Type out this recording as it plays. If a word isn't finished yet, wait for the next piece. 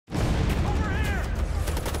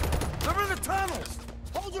tunnels!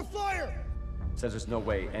 Hold your fire! Says there's no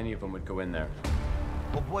way any of them would go in there.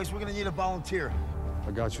 Well, boys, we're gonna need a volunteer.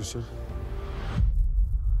 I got you, sir.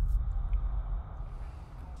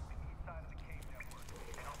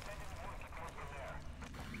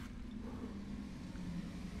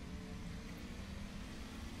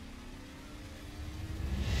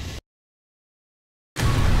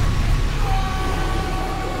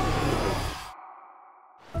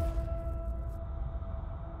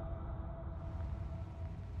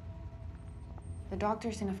 The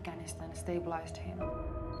doctors in Afghanistan stabilized him.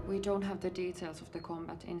 We don't have the details of the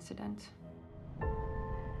combat incident.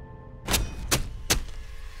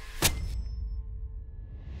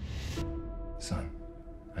 Son,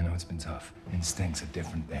 I know it's been tough. Instincts are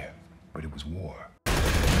different there, but it was war.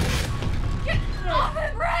 Get off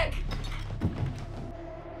him, Rick!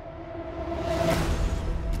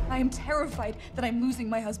 I am terrified that I'm losing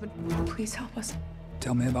my husband. Please help us.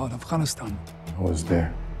 Tell me about Afghanistan. I was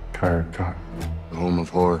there. Tired car. The home of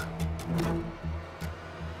horror.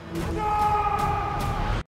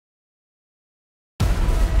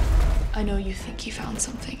 I know you think he found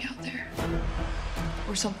something out there.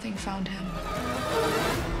 Or something found him.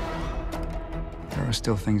 There are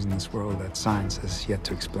still things in this world that science has yet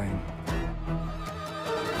to explain.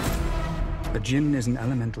 A jinn is an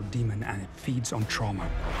elemental demon and it feeds on trauma.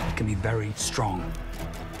 It can be very strong.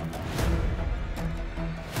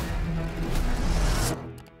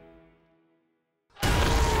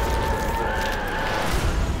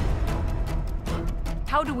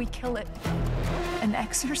 How do we kill it? An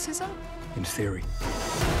exorcism? In theory.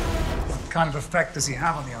 What kind of effect does he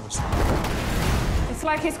have on the other side? It's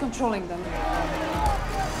like he's controlling them.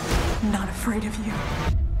 I'm not afraid of you.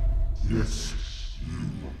 Yes.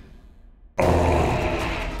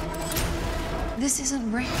 This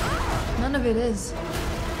isn't real. None of it is.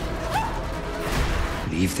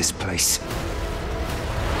 Leave this place.